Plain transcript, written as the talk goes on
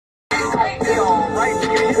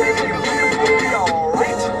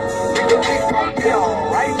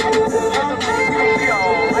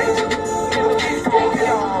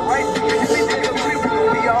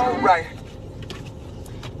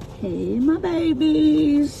Hey, my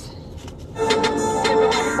babies. You're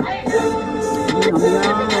gonna be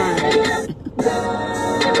all right.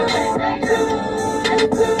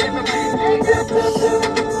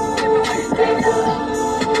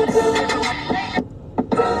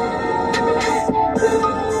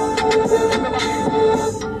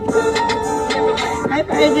 Hi,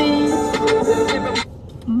 babies.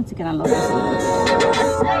 I'm gonna take it out a little bit.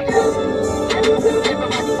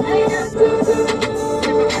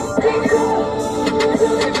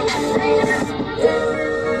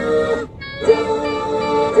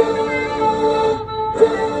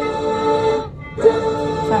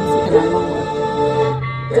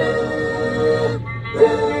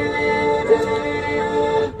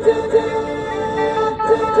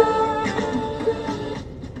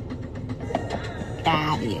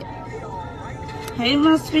 Got it. Hey,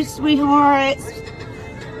 my sweet sweethearts.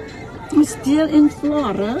 I'm still in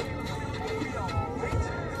Florida.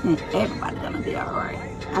 And everybody's gonna be all right.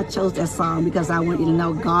 I chose that song because I want you to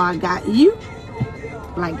know God got you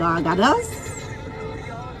like God got us.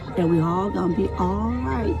 And we all gonna be all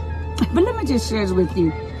right. But let me just share this with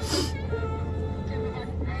you.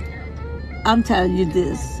 I'm telling you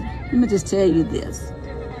this. Let me just tell you this.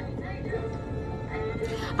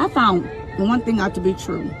 I found one thing out to be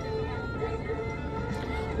true.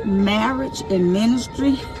 Marriage and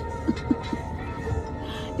ministry,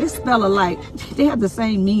 they spell alike. They have the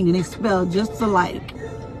same meaning. They spell just alike.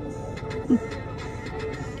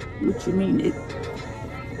 What you mean it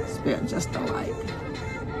spell just alike?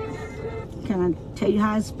 Can I tell you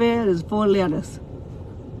how it's spelled? It's 4 letters.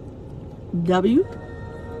 W-O-R-K.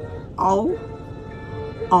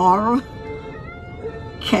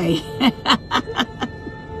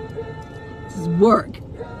 It's work.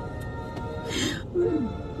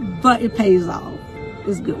 But it pays off.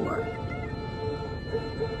 It's good work.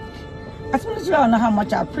 I just want you all to know how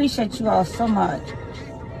much I appreciate you all so much.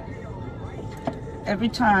 Every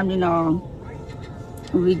time, you know,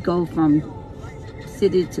 we go from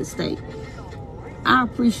city to state, I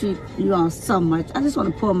appreciate you all so much. I just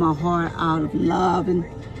want to pour my heart out of love and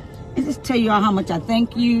just tell you all how much I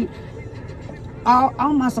thank you.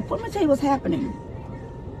 All my support. Let me tell you what's happening.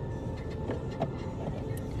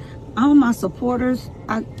 All my supporters,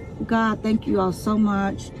 God, thank you all so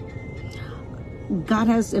much. God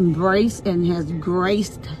has embraced and has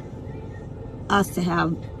graced us to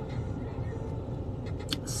have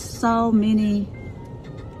so many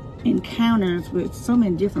encounters with so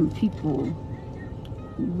many different people,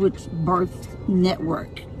 which birth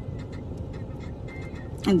network.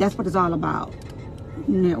 And that's what it's all about.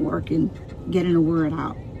 Networking, getting the word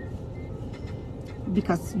out.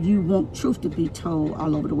 Because you want truth to be told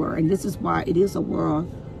all over the world. And this is why it is a world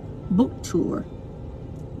book tour.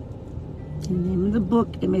 The name of the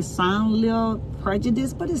book, it may sound a little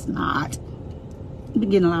prejudiced, but it's not. I've been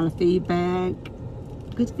getting a lot of feedback,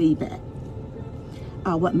 good feedback.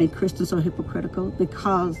 What made Christians so hypocritical?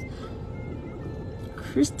 Because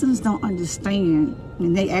Christians don't understand.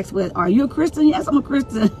 When they ask, well, are you a Christian? Yes, I'm a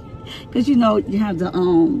Christian. Because you know, you have the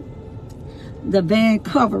band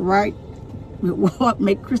cover, right? What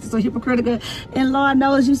make Christians so hypocritical? And Lord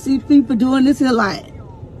knows you see people doing this here like.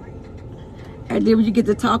 And then when you get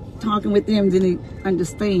to talking with them, then they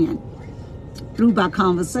understand through by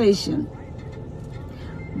conversation.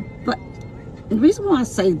 But the reason why I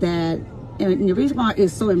say that, and the reason why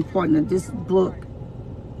it's so important that this book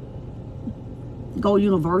go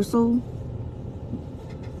universal,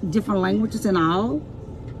 different languages and all,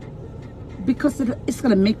 because it's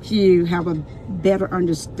going to make you have a better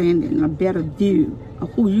understanding, a better view of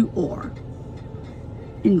who you are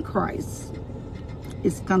in Christ.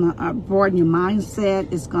 It's going to broaden your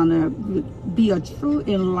mindset. It's going to be a true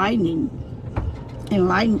enlightenment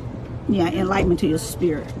to your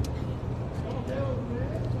spirit.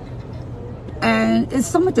 And it's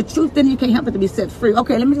so much the truth, then you can't help it to be set free.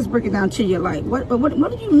 Okay, let me just break it down to you. Like, what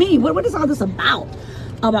do you mean? What is all this about?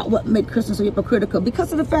 About what makes Christians so hypocritical?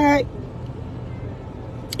 Because of the fact,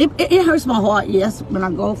 it hurts my heart, yes, when I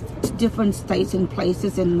go to different states and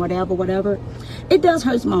places and whatever. It does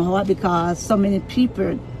hurt my heart because so many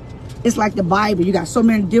people, it's like the Bible. You got so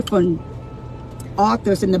many different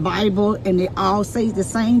authors in the Bible and they all say the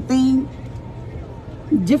same thing.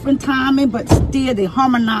 Different timing, but still they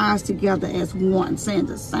harmonize together as one, saying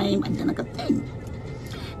the same identical thing.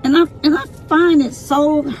 And I find it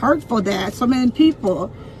so hurtful that so many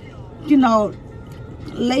people, you know,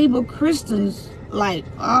 label Christians like,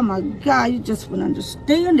 oh my God, you just wouldn't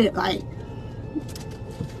understand it. Like,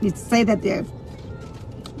 you say that they're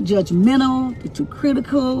judgmental, they're too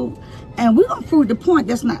critical, and we're gonna prove the point.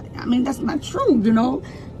 That's not, I mean, that's not true, you know,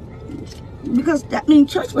 because that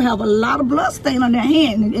means church will have a lot of blood stain on their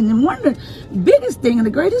hand. And one of the biggest thing and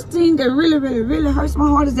the greatest thing that really hurts my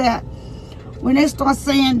heart is that when they start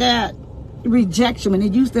saying that rejection, when they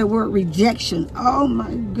use that word rejection, oh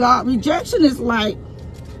my God, rejection is like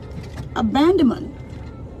abandonment.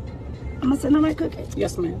 Am I saying that right, Cookie?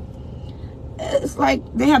 Yes, ma'am. It's like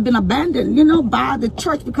they have been abandoned, you know, by the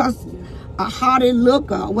church because of how they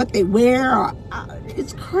look or what they wear. Or,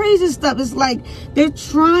 it's crazy stuff. It's like they're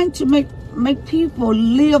trying to make people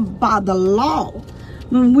live by the law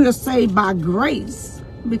when we're saved by grace.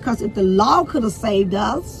 Because if the law could have saved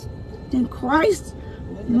us, then Christ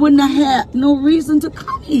wouldn't have had no reason to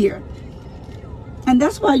come here. And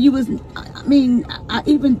that's why you was, I mean, I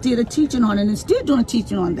even did a teaching on it and still doing a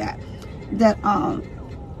teaching on that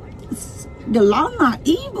the law not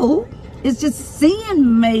evil. It's just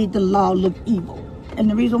sin made the law look evil. And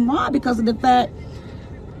the reason why, because of the fact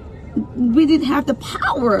we didn't have the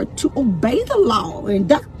power to obey the law. And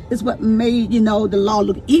that is what made, you know, the law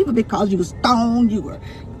look evil, because you were stoned, you were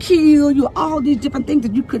killed, you were all these different things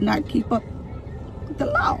that you could not keep up the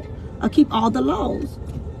law or keep all the laws.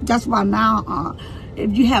 That's why now,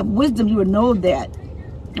 if you have wisdom, you will know that.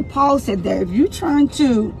 And Paul said that if you're trying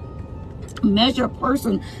to measure a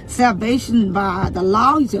person's salvation by the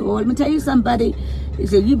law, he said, well, let me tell you somebody. He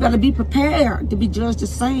said, you better be prepared to be judged the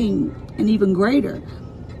same and even greater.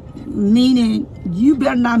 Meaning, you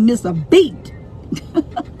better not miss a beat.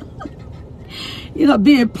 You know,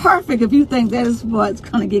 being perfect, if you think that is what's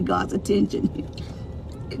going to get God's attention,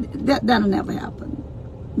 that'll never happen.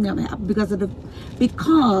 Never happen,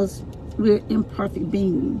 because we're imperfect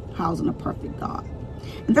beings housing a perfect God.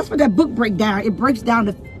 And that's what that book breaks down. It breaks down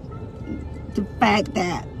the fact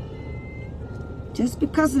that just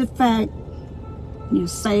because of the fact you're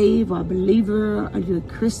saved or a believer or you're a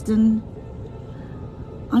Christian,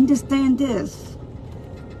 understand this: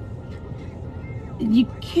 you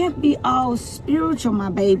can't be all spiritual, my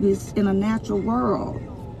babies, in a natural world.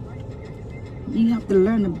 You have to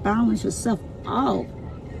learn to balance yourself out.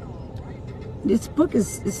 This book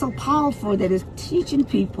is so powerful that it's teaching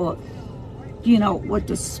people, you know, what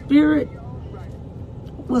the spirit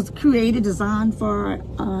was created, designed for,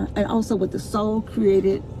 and also what the soul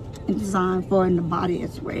created and designed for in the body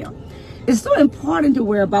as well. It's so important to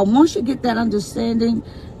worry about. Once you get that understanding,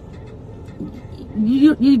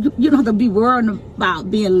 you don't have to be worrying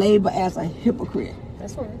about being labeled as a hypocrite.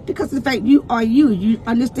 That's right. Because in fact, you are you. You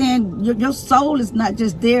understand your soul is not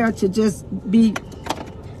just there to just be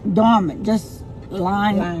dormant, just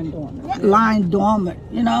lying dormant. Yeah, lying dormant,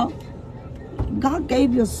 you know. God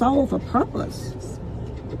gave you a soul for purpose.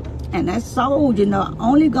 And that soul, you know,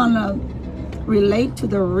 only gonna relate to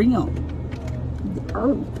the realm, the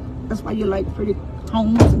earth. That's why you like pretty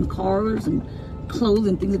homes and cars and clothes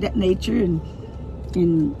and things of that nature, and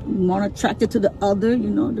one attracted to the other, you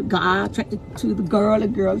know, the guy attracted to the girl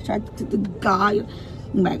attracted to the guy.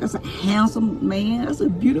 Like, that's a handsome man, that's a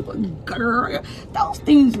beautiful girl. Those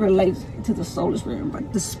things relate to the soulless realm,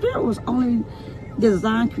 but the spirit was only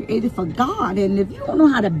designed, created for God. And if you don't know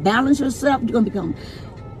how to balance yourself, you're gonna become,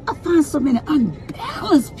 I find so many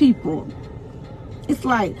unbalanced people. It's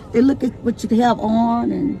like they look at what you have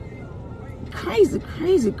on and crazy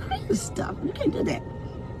stuff. You can't do that.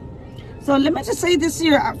 So let me just say this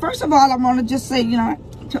here. First of all, I want to just say, you know,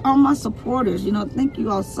 to all my supporters, you know, thank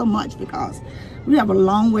you all so much, because we have a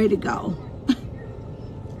long way to go.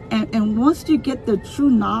 and once you get the true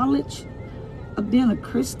knowledge of being a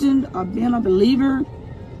Christian or being a believer,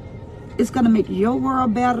 it's going to make your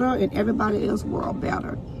world better and everybody else's world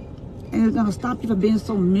better. And it's going to stop you from being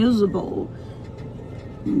so miserable,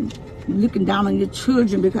 looking down on your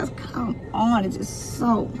children, because come on, it's just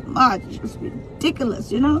so much. It's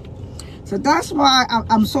ridiculous, you know. So that's why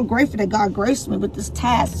I'm so grateful that God graced me with this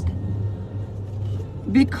task,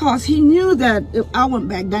 because he knew that if I went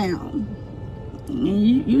back down,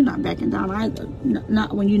 and you're not backing down either,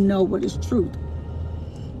 not when you know what is truth.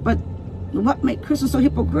 But what makes Christians so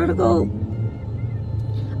hypocritical?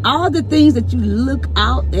 All the things that you look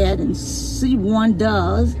out at and see one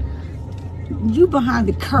does, you behind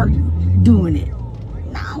the curtain doing it.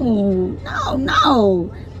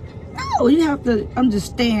 No. You have to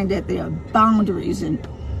understand that there are boundaries and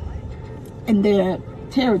there are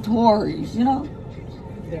territories, you know?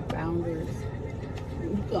 There are boundaries.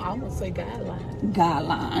 You could almost say guidelines.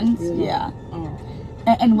 Guidelines, yeah.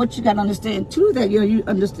 And what you got to understand too, that you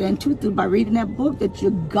understand too, through by reading that book, that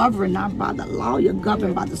you're governed not by the law, you're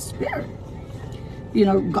governed by the spirit. You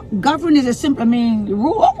know, govern is simply mean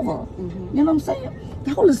rule over. You know what I'm saying?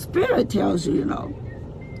 The Holy Spirit tells you, you know,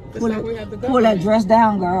 pull that dress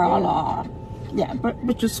down, girl. Yeah,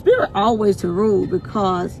 but your spirit always to rule,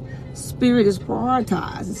 because spirit is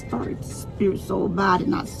prioritized. It's spirit, soul, body,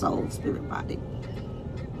 not soul, spirit, body.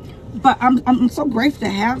 But I'm so grateful to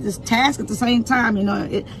have this task at the same time. You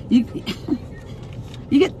know, you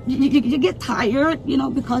get tired, you know,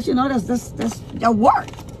 because you know that's your work.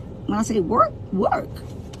 When I say work,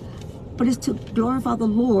 but it's to glorify the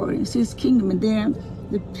Lord and see His kingdom, and then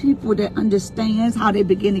the people that understands how they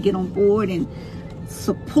begin to get on board and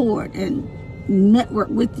support and network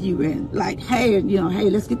with you, and like, hey, you know, hey,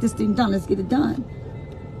 let's get this thing done. Let's get it done,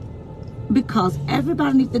 because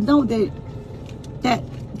everybody needs to know that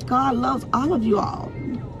God loves all of you all.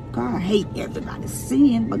 God hates everybody's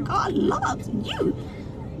sin, but God loves you.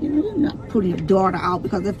 You know, you're not putting your daughter out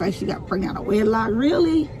because of the fact she got pregnant out of wedlock.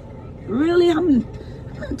 Really? How many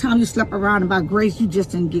times you slept around, and by grace you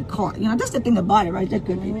just didn't get caught? You know, that's the thing about it, right? That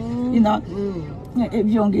could be, you know, if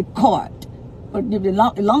you don't get caught. But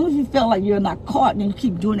as long as you feel like you're not caught, then you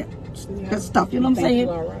keep doing that stuff. You know what I'm saying?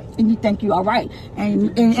 And you think you're all right.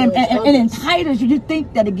 And it entitles you. You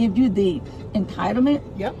think that it gives you the entitlement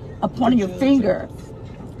of pointing your finger,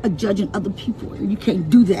 of judging other people. And you can't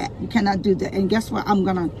do that. You cannot do that. And guess what? I'm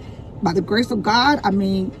going to, by the grace of God, I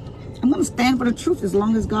mean, I'm going to stand for the truth. As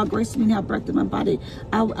long as God graces me and have breath in my body,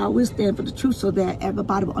 I will stand for the truth, so that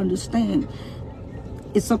everybody will understand.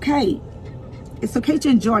 It's okay. It's okay to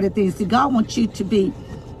enjoy the things. See, God wants you to be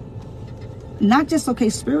not just okay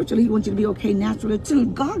spiritually, He wants you to be okay naturally too.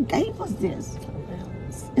 God gave us this.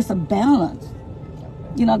 It's a balance.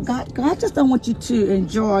 You know, God just don't want you to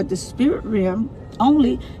enjoy the spirit realm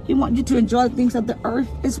only. He wants you to enjoy the things of the earth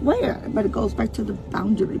as well. But it goes back to the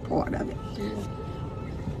boundary part of it.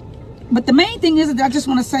 But the main thing is that I just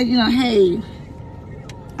want to say, you know, hey,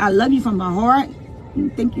 I love you from my heart.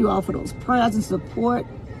 And thank you all for those prayers and support.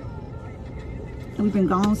 And we've been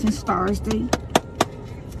gone since Thursday.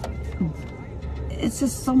 It's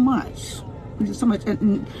just so much. It's just so much.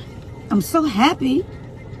 And I'm so happy.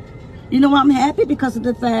 You know why I'm happy? Because of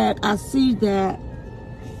the fact I see that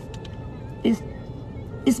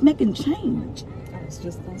it's making change. I was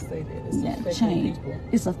just going to say that. It's change. People.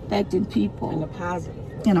 It's affecting people. In a positive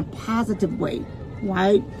way. In a positive way.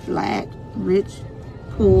 White, black, rich,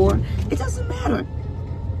 poor. It doesn't matter.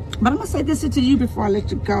 But I'm going to say this to you before I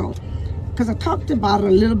let you go. Because I talked about it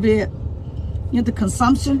a little bit, you know, the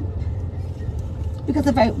consumption. Because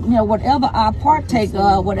if I, you know, whatever I partake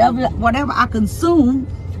of, whatever I consume,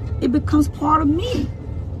 it becomes part of me.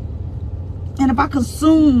 And if I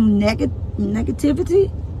consume negativity,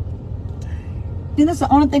 then that's the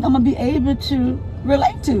only thing I'm going to be able to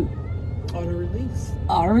relate to. Or the release.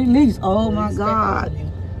 Or release. Oh my God.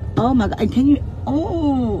 Oh my God. And can you,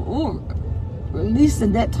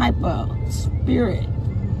 releasing that type of spirit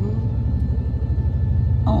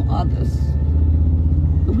on others.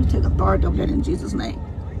 But we take authority over that in Jesus' name.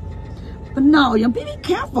 But no, you be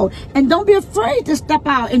careful. And don't be afraid to step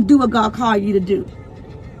out and do what God called you to do.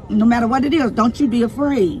 No matter what it is, don't you be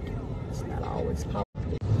afraid. It's not always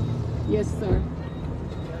possible. Yes, sir.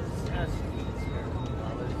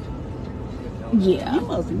 Yeah. You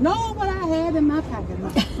must know what I had in my pocket.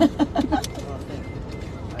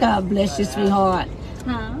 God bless you, sweetheart.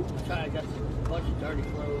 Huh? I got a bunch of dirty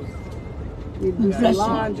clothes. You got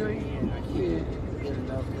laundry. Yeah. Get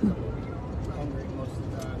enough because I'm hungry most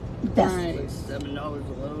of the time. That's right. It's like $7 a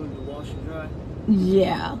load to wash and dry.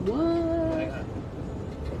 Yeah. What?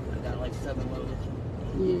 I got like 7 loads.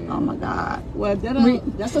 Yeah. Oh my God. Well,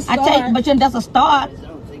 that's a start. I tell you, but that's a start.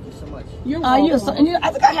 Thank you so much. You're welcome.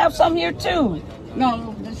 I think I have some here too.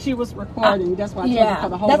 No, she was recording. That's why I told her for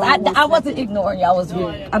the whole I wasn't ignoring you.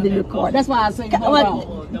 I've been recording. That's why I said, hold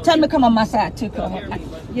on. Tell me to come on my side too. Come on.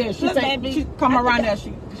 Yeah, she said, she come around there.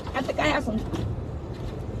 I think I have some.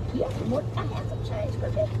 Yeah, I have some change for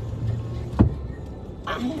that.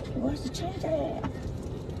 Where's the change I have?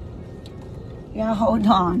 Yeah, hold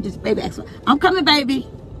on. Just baby, I'm coming, baby.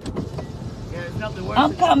 Yeah, there's nothing worse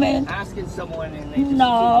I'm coming. Asking someone and they just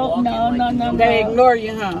No. They ignore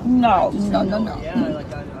you, huh? No. Yeah,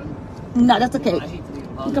 like No, that's okay. I hate to be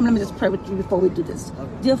Come, let me just pray with you before we do this.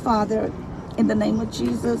 Okay. Dear Father, in the name of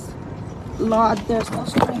Jesus, Lord, there's no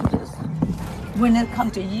strangers. When it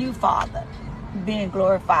comes to you, Father, being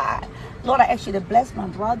glorified. Lord, I ask you to bless my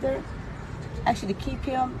brother. I ask you to keep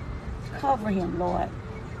him, cover him, Lord.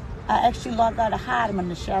 I ask you, Lord God, to hide him in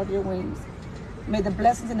the shadow of your wings. May the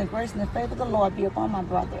blessings and the grace and the favor of the Lord be upon my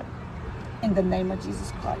brother. In the name of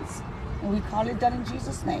Jesus Christ. And we call it done in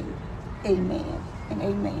Jesus' name. Amen and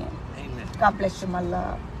amen. Amen. God bless you, my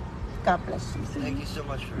love. God bless you. Thank you so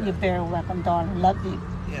much for You're that. very welcome, darling. Love you.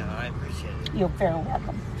 Yeah, I appreciate it. You're very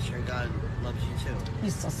welcome. I'm sure God loves you too.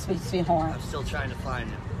 You're so sweet, sweetheart. I'm still trying to find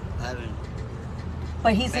him. I haven't.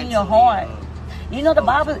 But he's in your mentally, heart. You know the spoke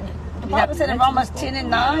Bible. to him. The Bible said in Romans 10 and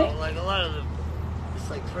 9. You know, like a lot of the, it's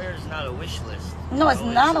like prayer is not a wish list. No, it's You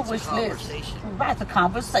know, not a it's wish list. conversation. Right, it's a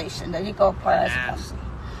conversation. There you go, prayer. Ask.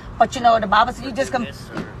 But you know the Bible said you Or just do come. this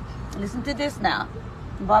or- Listen to this now.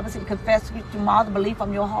 The Bible said you confess with your mouth, believe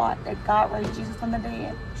from your heart that God raised Jesus from the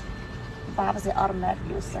dead. The Bible said automatically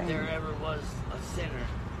you're If saved. there ever was a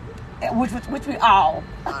sinner, Which we all.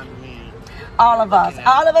 I mean, All of us. looking at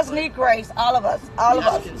All of it, us but need grace. All of us. All of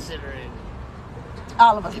just us. considering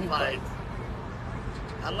All of us need if grace.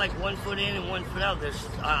 I'm like 1 foot in and 1 foot out.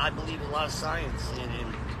 I believe a lot of science,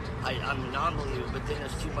 and I'm a non-believer, but then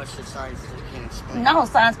there's too much to science that can't explain. No,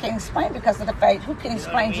 science can't explain because of the faith. Who can You know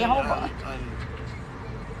what I explain mean? Jehovah?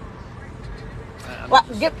 I'm Well,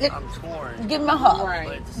 just, I'm torn. Give me a hug. Right.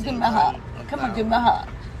 But at the Give same me a hug. time, I'm Come on, bound. give me a hug.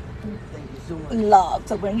 Thank you so much. Love.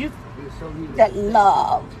 So when you, You're so beautiful. that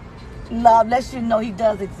love lets you know he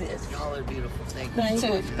does exist. Y'all are beautiful. Thank you. You Thank so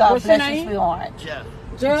too. much. God What's your bless you, name? sweetheart. Jeff.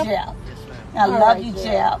 Jeff? Jeff. Yes, ma'am. I All love right, you, Jeff.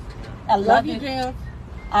 Jeff. I Love you, Jeff.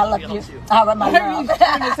 I love Y'all you. too. All right, my You love.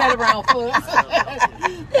 turn his head around for us. I love y'all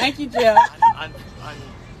too. Thank you, Jeff. I'm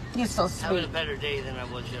You're so having a sweet. better day than I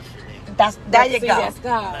was yesterday. There you See, go. that's A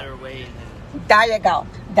God. better way than There you go.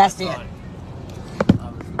 That's I it. thought I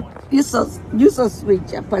was going to. You're so sweet,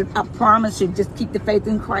 Jeff. But I promise you, just keep the faith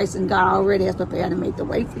in Christ, and God already has prepared to make the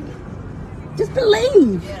way for you. Just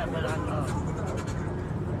believe. Yeah, but I don't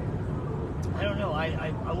know.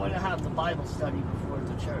 I want to have the Bible study before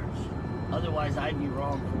the church. Otherwise, I'd be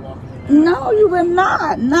wrong for walking in there. No, you will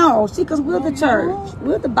not. No, see, because we're the church.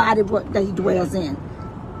 We're the body that he dwells in.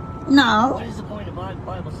 No. What is the point of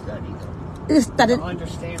Bible study, though? It's that To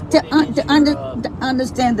understand what to, it is to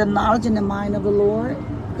understand the knowledge and the mind of the Lord.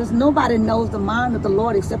 Because nobody knows the mind of the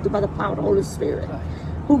Lord except by the power of the Holy Spirit, Right.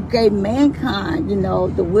 who gave mankind,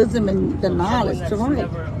 the wisdom and the knowledge to Someone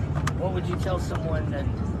write. that's what would you tell someone that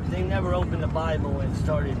they never opened the Bible and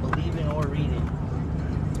started believing or reading?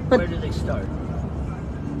 But- Where do they start?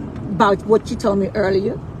 About what you told me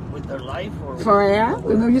earlier. With their life or with Prayer.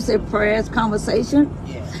 Remember you said prayer is conversation?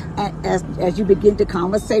 Yeah. And as you begin to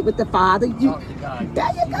conversate with the Father, you Talk to God. there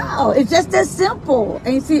you go. It's just that simple.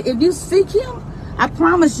 And you see, if you seek him, I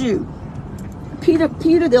promise you, Peter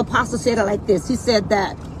the apostle said it like this. He said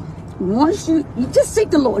that once you just seek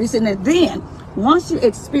the Lord, he said that then once you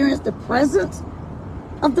experience the presence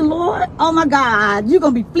of the Lord, oh my God, you're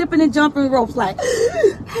gonna be flipping and jumping ropes like,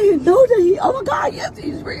 I didn't know that oh my God, yes,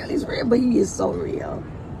 he's real, but he is so real.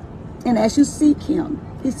 And as you seek him,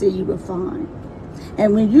 he said you will find.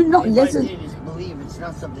 And when you know, If listen, I did is believe. It's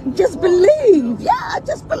not something. just you believe. want. Yeah,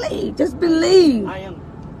 just believe. Just believe.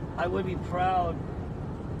 I would be proud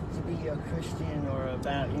to be a Christian or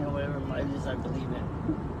about whatever it is I believe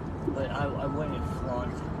in, but I wouldn't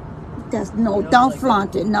flaunt it. That's don't like,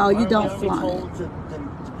 flaunt it. No, you don't aren't flaunt we it. told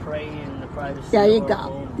to pray in the privacy There you of go. our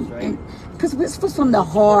homes, right? Because it's from the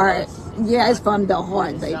heart. Yeah, it's from the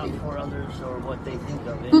heart, It's baby. not for others or what they think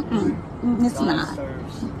of it. It's God not.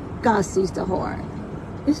 serves. God sees the heart.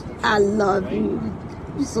 I love Right? you.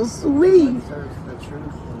 You're so sweet. God serves the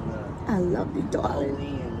truth and I love you, the darling. holy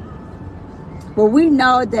and But we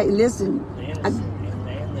know that, listen, the innocent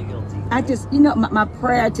and the guilty. I just, my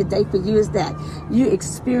prayer today for you is that you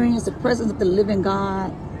experience the presence of the living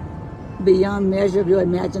God beyond measure of your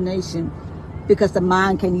imagination, because the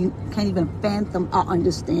mind can't even fathom or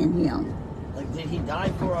understand him. Like, did he die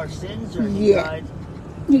for our sins, or he Yeah. died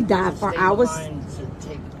He died to for stay ours. behind to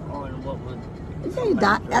take on what would Yeah, he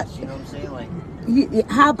died. you know what I'm saying? Like,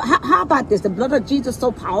 How about this? The blood of Jesus is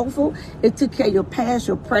so powerful, it took care of your past,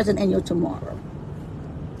 your present, and your tomorrow.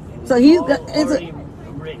 and So it's he's all got- it's a- already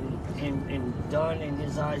written and done in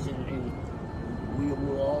his eyes, and we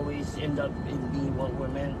will always end up in being what we're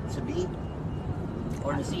meant to be.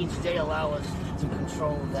 Or does each day allow us to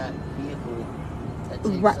control that vehicle that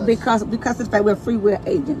takes Right, us? because of the fact we're free will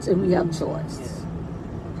agents and we have choice. Yeah.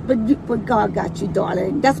 But God got you,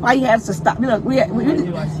 darling. That's why He has to stop. Look, I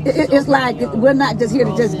do. I see so it's like many, we're not just here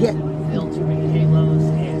to just get. filtering halos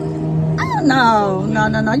and Oh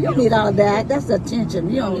no. You don't need all of that. That's attention.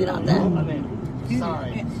 You don't need all I that. mean,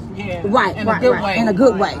 signs. Yeah. Right, In a right, good right. way. In a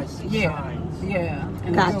good way. I see Yeah. signs. Yeah.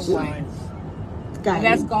 In Got a good you. way. Signs. Got And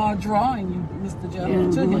that's you. God drawing you, Mr. Joe,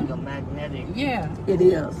 Yeah, to like him. a magnetic. Yeah. It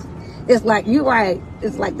is. It's like you're right.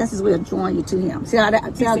 It's like that's His way of drawing you to Him. See how that?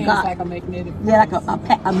 He See how seems God? like a magnetic. Yeah, like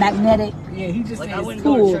a magnetic. Yeah, he just Like, says I wouldn't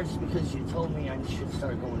cool. go to church because you told me I should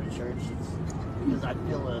start going to church. It's because I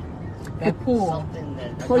feel that pull. something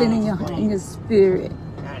that I Pulling can't in your explain. spirit.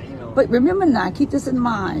 That, But remember now, keep this in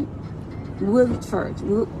mind. We're the church.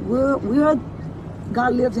 We're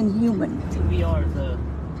God lives in humans. We are the...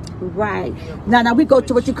 Right. Now we go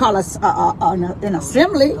to what you call an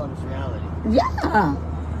assembly. Yeah.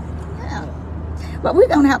 But we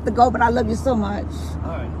don't have to go, but I love you so much.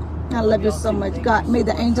 All right. I love you so much. God, may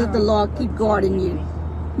the angels of the Lord keep guarding you.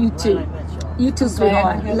 You too. You too,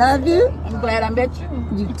 sweetheart. Love you. I'm glad I met you.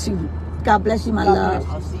 You too. God bless you, my love.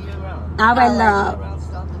 I'll see you around. All right, love.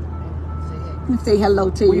 Say hello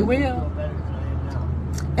to you. We will.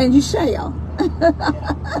 And you shall.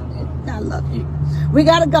 I love you. We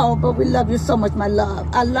gotta go, but we love you so much, my love.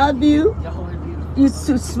 I love you. You're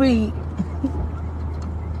too sweet.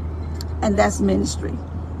 And that's ministry.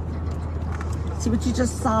 See what you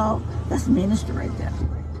just saw? That's ministry right there.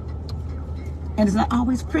 And it's not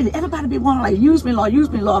always pretty. Everybody be wanting, like, use me,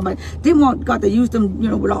 Lord, but they want God to use them, you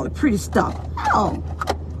know, with all the pretty stuff. No.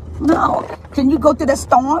 No. Can you go through that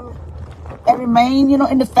storm and remain, you know,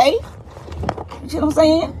 in the faith? You know what I'm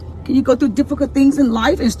saying? Can you go through difficult things in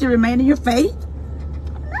life and still remain in your faith?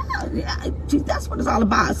 No. See, that's what it's all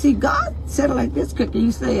about. See, God said it like this, Cookie.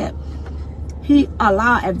 He said He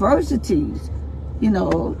allowed adversities, you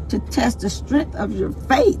know, to test the strength of your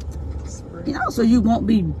faith. You know, so you won't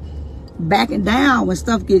be backing down when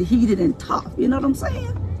stuff get heated and tough. You know what I'm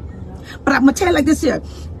saying? But I'm gonna tell you like this here.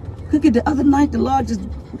 Cookie, the other night the Lord just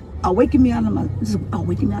awakened me out of my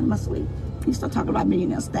sleep. He started talking about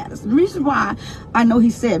millionaire status. The reason why I know he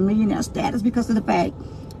said millionaire status because of the fact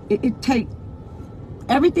it take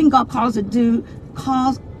everything God calls us to do,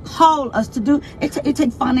 call us to do. It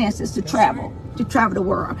takes finances to travel the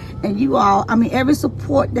world. And you all, I mean, every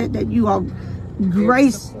support that you all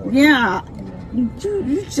grace, yeah.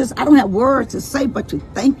 You just, I don't have words to say, but to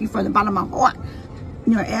thank you from the bottom of my heart.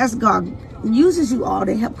 You know, as God uses you all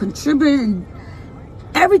to help contribute, and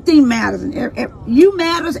everything matters, and you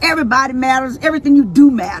matters, everybody matters, everything you do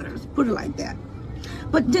matters. Put it like that.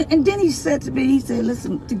 But then he said to me, he said,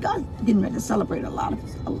 listen, God's getting ready to celebrate a lot of,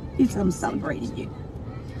 he said, I'm celebrating you.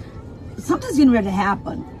 Something's getting ready to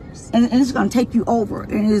happen, and it's going to take you over,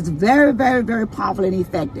 and it's very, very, very powerful and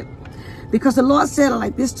effective. Because the Lord said it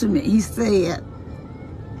like this to me. He said,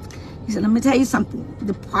 let me tell you something.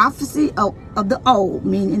 The prophecy of the old,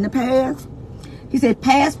 meaning in the past, he said,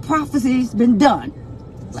 past prophecy's been done.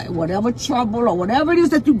 Like whatever trouble or whatever it is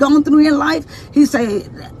that you've gone through in life, he said,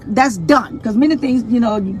 that's done. Because many things, you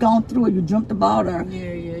know, you've gone through or you dreamt about or,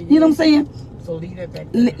 you know what I'm saying? So leave that back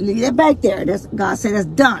there. Leave that back there. That's, God said that's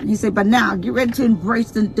done. He said, but now get ready to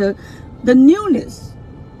embrace the newness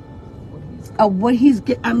of what he's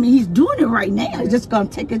doing it right now. He's just gonna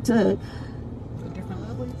take it to A different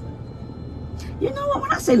level, you know what,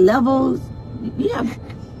 when I say levels, you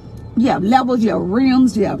have levels, you have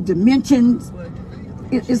realms, you have dimensions.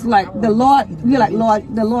 It's like the Lord,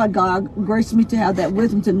 the Lord God graced me to have that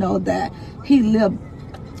wisdom to know that he lived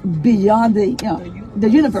beyond the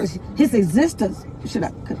universe. His existence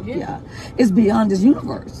is beyond this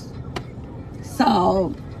universe.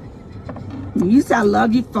 So you say I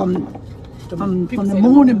love you from the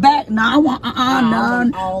moon and back. No, I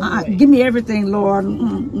want give me everything, Lord.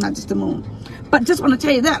 Not just the moon. But just want to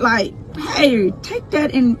tell you that, like, hey, take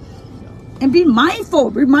that and be mindful.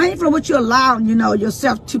 Be mindful of what you allow, you know,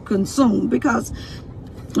 yourself to consume. Because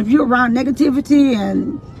if you're around negativity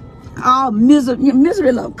and all misery,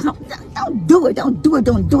 love, don't do it. Don't do it.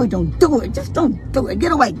 Don't do it. Don't do it. Just don't do it.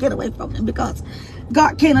 Get away from it. Because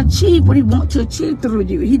God can't achieve what he wants to achieve through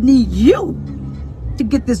you. He needs you to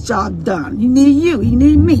get this job done. He need you, he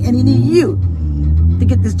need me, and he need you to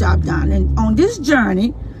get this job done. And on this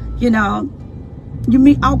journey, you know, you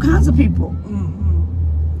meet all kinds of people.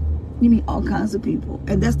 You meet all kinds of people,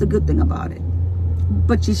 and that's the good thing about it.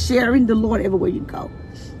 But you're sharing the Lord everywhere you go.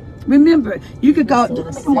 Remember, you could go. Look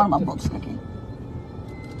at one of my books, okay?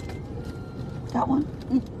 Got one?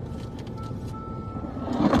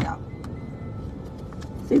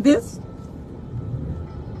 See this?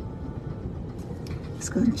 It's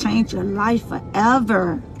going to change your life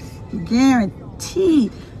forever. Guarantee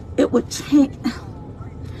it would change.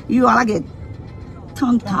 You all, I get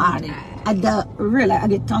tongue-tied. I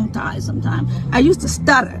get tongue-tied sometimes. I used to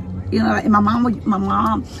stutter. You know, and my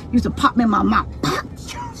mom used to pop me in my mouth. Pop,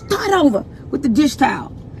 start over with the dish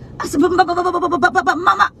towel. I said,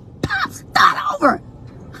 Mama, pop, start over.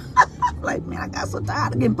 Like, man, I got so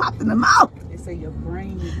tired of getting popped in the mouth. They say your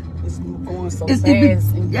brain is going so fast.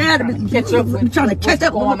 And trying to catch up what's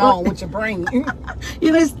going on with your brain.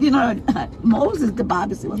 you know, Moses, the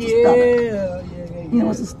Bible said, was a stutter. You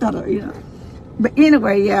know, it's a stutter, you know. But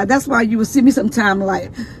anyway, yeah, that's why you would see me sometime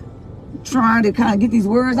like trying to kind of get these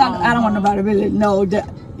words out. I don't want nobody to really know that.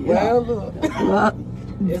 Well, look. Well,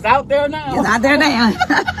 It's out there now. It's out there now.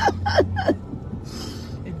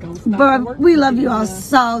 It don't stop But we love you all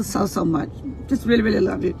so much. Just really, really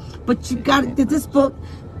love you. But you got to get this book,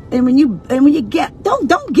 and when you get,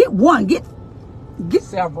 don't get one, get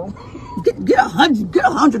several. Get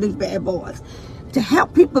 100 of these bad boys to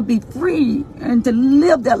help people be free and to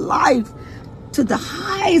live their life to the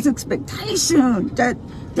highest expectation, that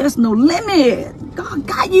there's no limit. God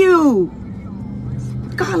got you.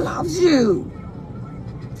 God loves you.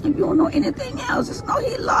 If you don't know anything else, just know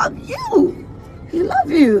He loves you. He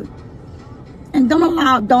loves you. And don't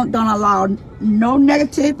allow no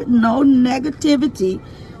negativity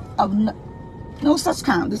of no such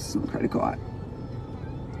kind. This is my credit card.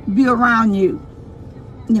 Be around you.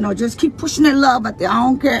 You know, just keep pushing that love out there. I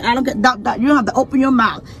don't care. You don't have to open your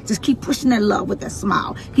mouth. Just keep pushing that love with that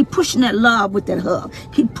smile. Keep pushing that love with that hug.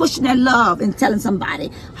 Keep pushing that love and telling somebody,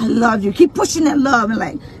 I love you. Keep pushing that love, and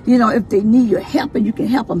like, you know, if they need your help and you can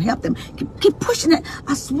help them. Keep pushing it.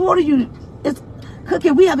 I swear to you,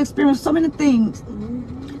 Cookie, we have experienced so many things.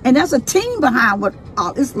 And there's a team behind what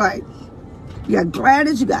all. It's like, you got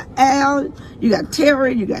Gladys, you got Al, you got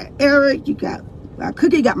Terry, you got Eric, you got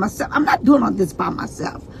Cookie, got myself. I'm not doing all this by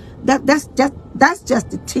myself. That's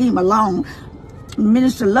just the team alone.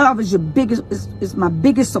 Minister Love is is my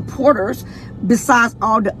biggest supporters, besides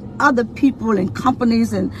all the other people and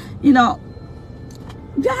companies, and you know,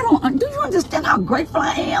 do you understand how grateful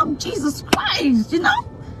I am? Jesus Christ, you know.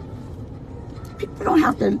 People don't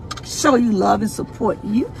have to show you love and support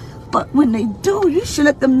you, but when they do, you should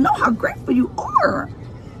let them know how grateful you are.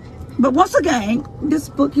 But once again, this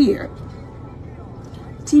book here,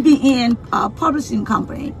 TBN Publishing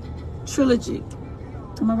Company, Trilogy.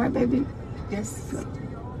 Am I right, baby? Yes.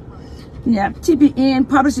 Yeah, TBN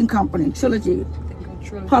Publishing Company, Trilogy.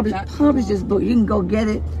 Publish this book. You can go get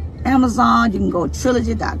it. Amazon, you can go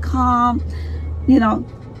trilogy.com. You know,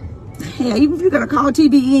 hell, even if you're going to call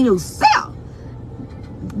TBN yourself,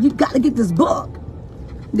 you got to get this book.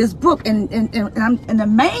 This book, and the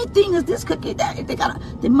main thing is this, Cookie, that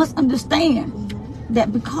they must understand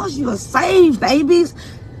that because you are saved, babies.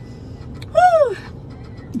 Whew,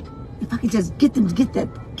 if I could just get them to get that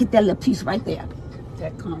little piece right there.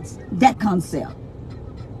 That concept. That concept.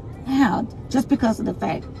 Yeah, just because of the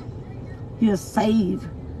fact you're saved,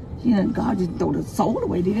 you know, God just throw the soul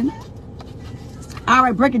away, didn't it? All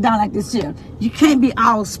right, break it down like this here. You can't be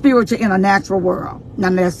all spiritual in a natural world. Now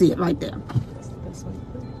that's it right there.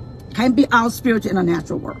 Can't be all spiritual in a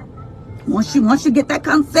natural world. Once you get that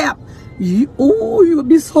concept, you would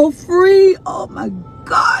be so free. Oh my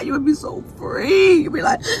God, you would be so free. You'd be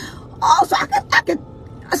like, oh, so I can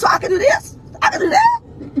do this, I can do that.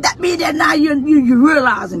 That means that now you're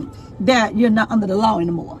realizing that you're not under the law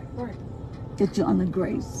anymore. Right. That you're under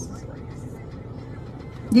grace.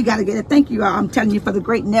 You got to get it. Thank you. I'm telling you, for the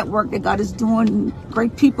great network that God is doing,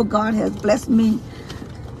 great people God has blessed me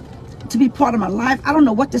to be part of my life. I don't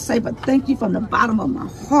know what to say, but thank you from the bottom of my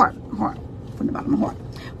heart, from the bottom of my heart.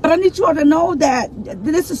 But I need you all to know that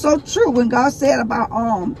this is so true. When God said about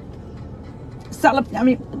when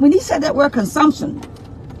He said that word consumption,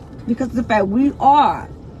 because of the fact we are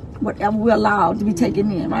whatever we're allowed to be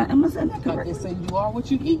taken in, right? Am I saying that correct? They say you are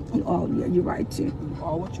what you eat. Oh, yeah, you're right too. You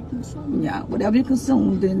are what you consume. Yeah, whatever you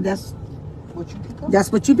consume, then that's what you become.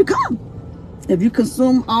 That's what you become. If you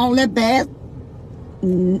consume all that bad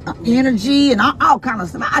energy and all kind of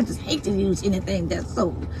stuff, I just hate to use anything that's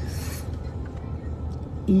so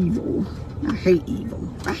evil. I hate evil.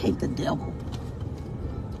 I hate the devil.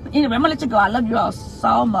 But anyway, I'm gonna let you go. I love you all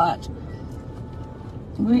so much.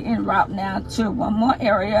 We're en route now to one more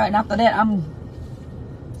area, and after that I'm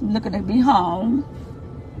looking to be home.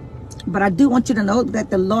 But I do want you to know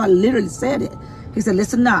that the Lord literally said it. He said,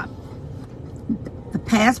 listen up. The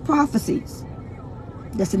past prophecies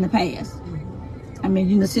that's in the past. I mean,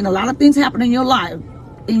 you've seen a lot of things happen in your life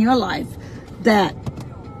that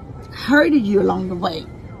hurted you along the way.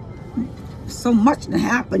 So much to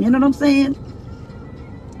happen, you know what I'm saying?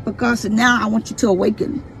 Because now I want you to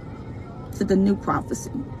awaken to the new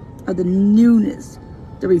prophecy of the newness,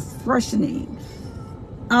 the refreshing.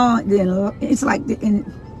 It's like the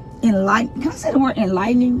enlighten. Can I say the word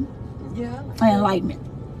enlightening? Yeah. Enlightenment.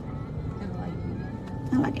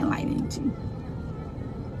 I like enlightening too.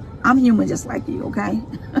 I'm human just like you, okay?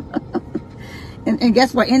 and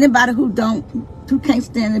guess what? Anybody who can't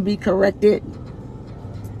stand to be corrected,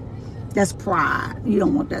 that's pride. You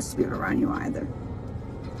don't want that spirit around you either.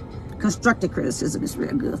 Constructive criticism is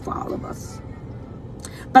real good for all of us.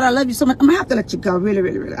 But I love you so much. I'm gonna have to let you go, really,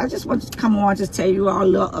 really, really. I just want to come on, just tell you all a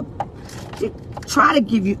little, try to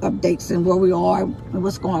give you updates and where we are and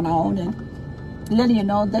what's going on, and letting you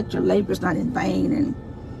know that your labor is not in vain, and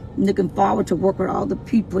Looking forward to work with all the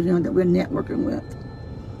people, you know, that we're networking with.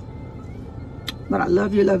 But I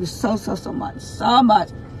love you so, so, so much. So much.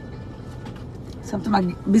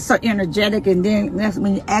 Sometimes I be so energetic, and then that's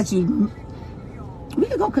when you ask you, we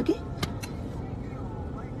can go, Cookie.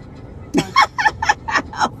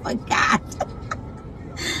 Oh my God.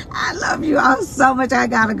 I love you all so much. I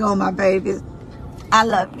gotta go, my babies. I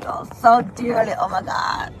love you all so dearly. Oh my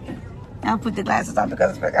God. I'll put the glasses on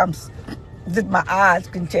because just my eyes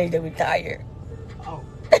can change that we're tired. Oh.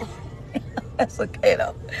 That's okay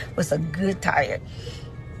though. It's a good tired.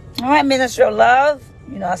 All right, Ministry of Love.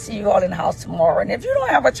 You know, I'll see you all in the house tomorrow. And if you don't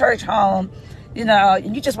have a church home, you know,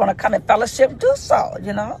 and you just want to come and fellowship, do so,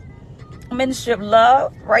 you know. Ministry of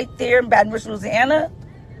Love, right there in Baton Rouge, Louisiana.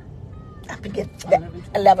 I forget,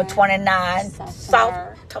 1129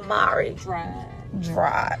 South Tamari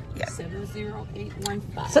Drive. Yeah.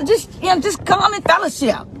 70815. So just, you know, just come and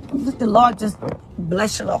fellowship. Let the Lord just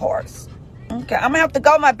bless your little hearts. Okay, I'm going to have to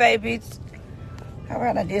go, my babies. All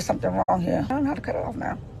right, I did something wrong here. I don't know how to cut it off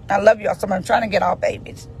now. I love y'all so much. I'm trying to get off,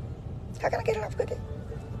 babies. How can I get it off, Cookie?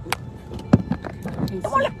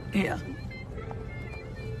 Come on, yeah.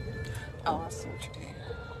 Oh, I see what you did.